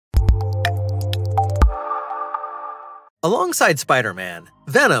Alongside Spider-Man,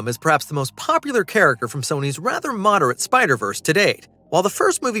 Venom is perhaps the most popular character from Sony's rather moderate Spider-Verse to date. While the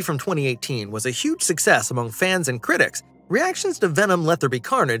first movie from 2018 was a huge success among fans and critics, reactions to Venom Let There Be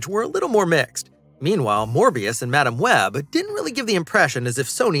Carnage were a little more mixed. Meanwhile, Morbius and Madame Web didn't really give the impression as if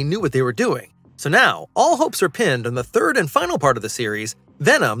Sony knew what they were doing. So now, all hopes are pinned on the third and final part of the series,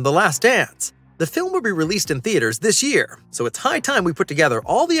 Venom: The Last Dance. The film will be released in theaters this year, so it's high time we put together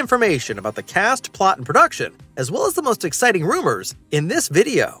all the information about the cast, plot, and production, as well as the most exciting rumors, in this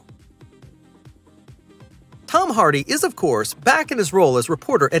video. Tom Hardy is, of course, back in his role as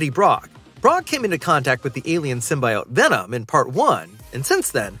reporter Eddie Brock. Brock came into contact with the alien symbiote Venom in Part 1, and since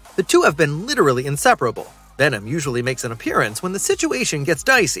then, the two have been literally inseparable. Venom usually makes an appearance when the situation gets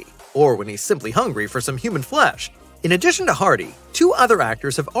dicey, or when he's simply hungry for some human flesh. In addition to Hardy, two other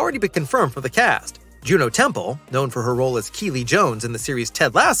actors have already been confirmed for the cast. Juno Temple, known for her role as Keely Jones in the series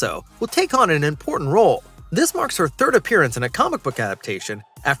Ted Lasso, will take on an important role. This marks her third appearance in a comic book adaptation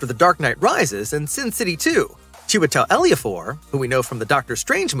after The Dark Knight Rises and Sin City 2. Chiwetel Ejiofor, who we know from the Doctor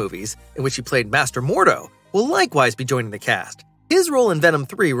Strange movies, in which he played Master Mordo, will likewise be joining the cast. His role in Venom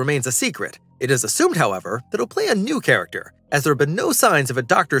 3 remains a secret. It is assumed, however, that he'll play a new character, as there have been no signs of a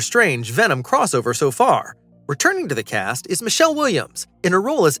Doctor Strange Venom crossover so far. Returning to the cast is Michelle Williams, in her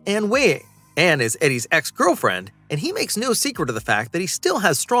role as Anne Weying. Anne is Eddie's ex-girlfriend, and he makes no secret of the fact that he still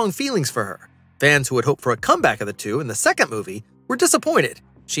has strong feelings for her. Fans who had hoped for a comeback of the two in the second movie were disappointed.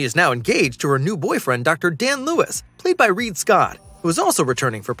 She is now engaged to her new boyfriend, Dr. Dan Lewis, played by Reed Scott, who is also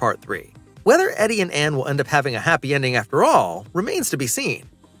returning for Part 3. Whether Eddie and Anne will end up having a happy ending after all remains to be seen.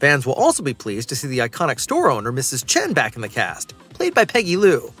 Fans will also be pleased to see the iconic store owner Mrs. Chen back in the cast, played by Peggy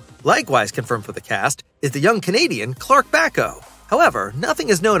Liu. Likewise confirmed for the cast is the young Canadian Clark Backo. However, nothing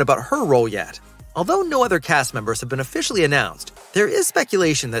is known about her role yet. Although no other cast members have been officially announced, there is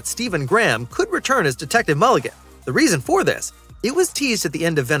speculation that Stephen Graham could return as Detective Mulligan. The reason for this, it was teased at the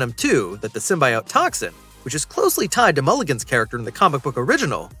end of Venom 2 that the symbiote Toxin, which is closely tied to Mulligan's character in the comic book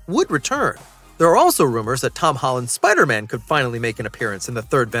original, would return. There are also rumors that Tom Holland's Spider-Man could finally make an appearance in the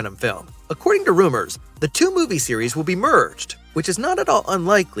third Venom film. According to rumors, the two movie series will be merged, which is not at all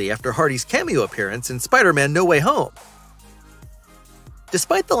unlikely after Hardy's cameo appearance in Spider-Man: No Way Home.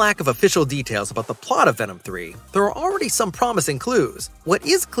 Despite the lack of official details about the plot of Venom 3, there are already some promising clues. What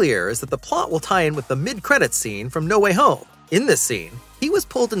is clear is that the plot will tie in with the mid-credits scene from No Way Home. In this scene, he was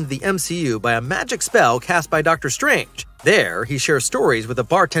pulled into the MCU by a magic spell cast by Doctor Strange. There, he shares stories with a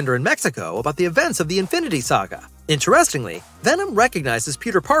bartender in Mexico about the events of the Infinity Saga. Interestingly, Venom recognizes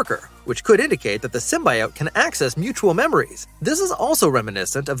Peter Parker, which could indicate that the symbiote can access mutual memories. This is also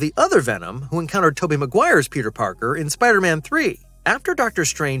reminiscent of the other Venom who encountered Tobey Maguire's Peter Parker in Spider-Man 3. After Doctor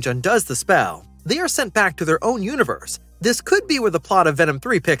Strange undoes the spell, they are sent back to their own universe. This could be where the plot of Venom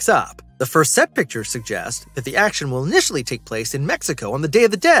 3 picks up. The first set pictures suggest that the action will initially take place in Mexico on the Day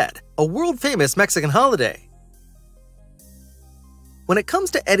of the Dead, a world-famous Mexican holiday. When it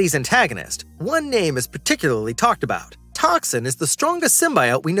comes to Eddie's antagonist, one name is particularly talked about. Toxin is the strongest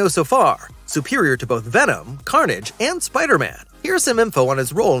symbiote we know so far, superior to both Venom, Carnage, and Spider-Man. Here's some info on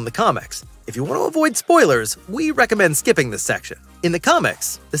his role in the comics. If you want to avoid spoilers, we recommend skipping this section. In the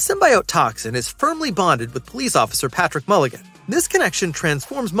comics, the symbiote Toxin is firmly bonded with police officer Patrick Mulligan. This connection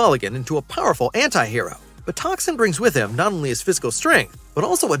transforms Mulligan into a powerful anti-hero. But Toxin brings with him not only his physical strength, but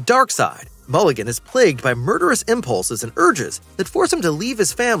also a dark side. Mulligan is plagued by murderous impulses and urges that force him to leave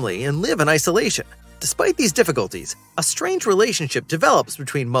his family and live in isolation. Despite these difficulties, a strange relationship develops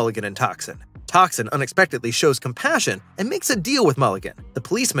between Mulligan and Toxin. Toxin unexpectedly shows compassion and makes a deal with Mulligan. The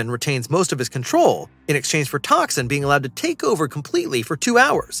policeman retains most of his control in exchange for Toxin being allowed to take over completely for 2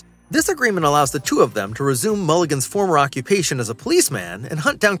 hours. This agreement allows the two of them to resume Mulligan's former occupation as a policeman and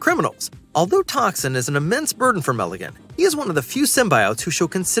hunt down criminals. Although Toxin is an immense burden for Mulligan, he is one of the few symbiotes who show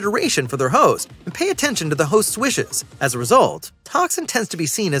consideration for their host and pay attention to the host's wishes. As a result, Toxin tends to be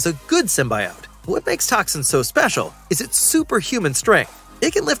seen as a good symbiote. What makes Toxin so special is its superhuman strength.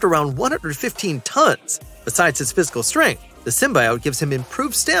 It can lift around 115 tons. Besides his physical strength, the symbiote gives him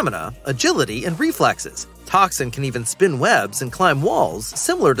improved stamina, agility, and reflexes. Toxin can even spin webs and climb walls,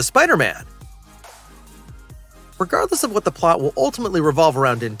 similar to Spider-Man. Regardless of what the plot will ultimately revolve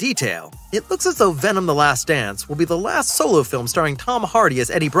around in detail, it looks as though Venom: The Last Dance will be the last solo film starring Tom Hardy as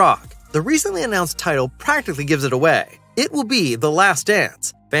Eddie Brock. The recently announced title practically gives it away. It will be The Last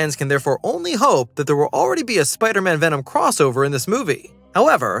Dance. Fans can therefore only hope that there will already be a Spider-Man Venom crossover in this movie.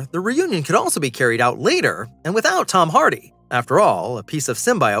 However, the reunion could also be carried out later and without Tom Hardy. After all, a piece of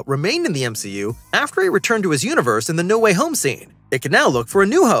symbiote remained in the MCU after he returned to his universe in the No Way Home scene. It can now look for a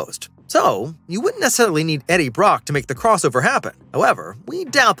new host. So, you wouldn't necessarily need Eddie Brock to make the crossover happen. However, we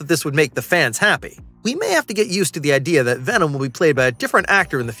doubt that this would make the fans happy. We may have to get used to the idea that Venom will be played by a different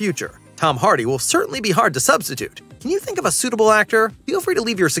actor in the future. Tom Hardy will certainly be hard to substitute. Can you think of a suitable actor? Feel free to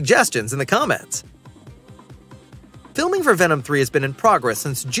leave your suggestions in the comments. Filming for Venom 3 has been in progress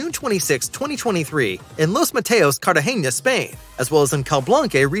since June 26, 2023 in Los Mateos, Cartagena, Spain, as well as in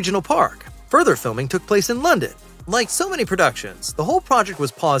Calblanque Regional Park. Further filming took place in London. Like so many productions, the whole project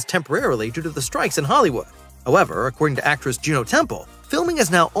was paused temporarily due to the strikes in Hollywood. However, according to actress Juno Temple, filming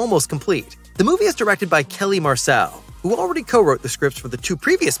is now almost complete. The movie is directed by Kelly Marcel, who already co-wrote the scripts for the 2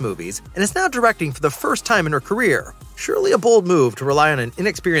 previous movies and is now directing for the first time in her career. Surely a bold move to rely on an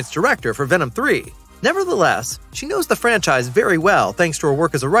inexperienced director for Venom 3. Nevertheless, she knows the franchise very well thanks to her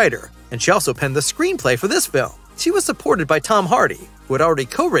work as a writer, and she also penned the screenplay for this film. She was supported by Tom Hardy, who had already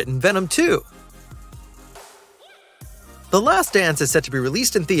co-written Venom 2. The Last Dance is set to be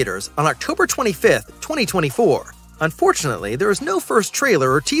released in theaters on October 25, 2024. Unfortunately, there is no first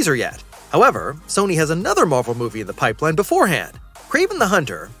trailer or teaser yet. However, Sony has another Marvel movie in the pipeline beforehand. Kraven the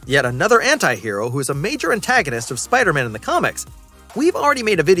Hunter, yet another anti-hero who is a major antagonist of Spider-Man in the comics. We've already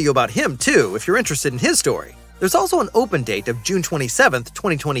made a video about him too, if you're interested in his story. There's also an open date of June 27,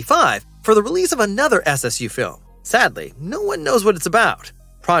 2025 for the release of another SSU film. Sadly, no one knows what it's about.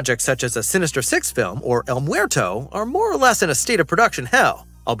 Projects such as a Sinister Six film or El Muerto are more or less in a state of production hell,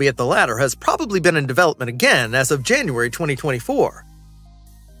 albeit the latter has probably been in development again as of January 2024.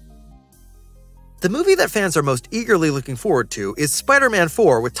 The movie that fans are most eagerly looking forward to is Spider-Man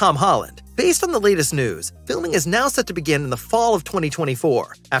 4 with Tom Holland. Based on the latest news, filming is now set to begin in the fall of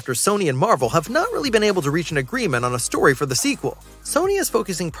 2024, after Sony and Marvel have not really been able to reach an agreement on a story for the sequel. Sony is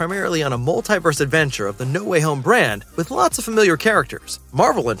focusing primarily on a multiverse adventure of the No Way Home brand with lots of familiar characters.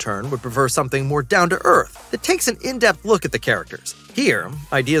 Marvel, in turn, would prefer something more down-to-earth that takes an in-depth look at the characters. Here,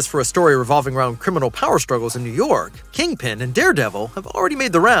 ideas for a story revolving around criminal power struggles in New York, Kingpin, and Daredevil have already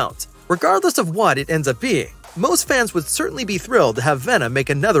made the rounds. Regardless of what it ends up being, most fans would certainly be thrilled to have Venom make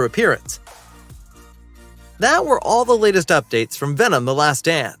another appearance. That were all the latest updates from Venom: The Last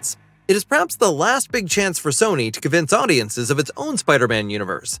Dance. It is perhaps the last big chance for Sony to convince audiences of its own Spider-Man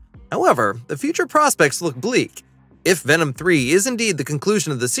universe. However, the future prospects look bleak. If Venom 3 is indeed the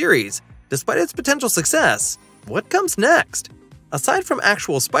conclusion of the series, despite its potential success, what comes next? Aside from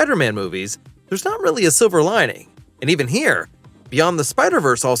actual Spider-Man movies, there's not really a silver lining. And even here, Beyond the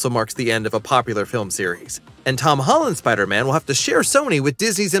Spider-Verse also marks the end of a popular film series, and Tom Holland's Spider-Man will have to share Sony with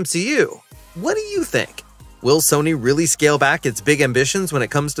Disney's MCU. What do you think? Will Sony really scale back its big ambitions when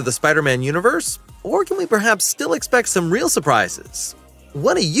it comes to the Spider-Man universe? Or can we perhaps still expect some real surprises?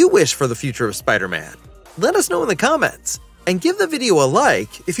 What do you wish for the future of Spider-Man? Let us know in the comments, and give the video a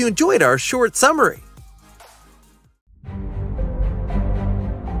like if you enjoyed our short summary.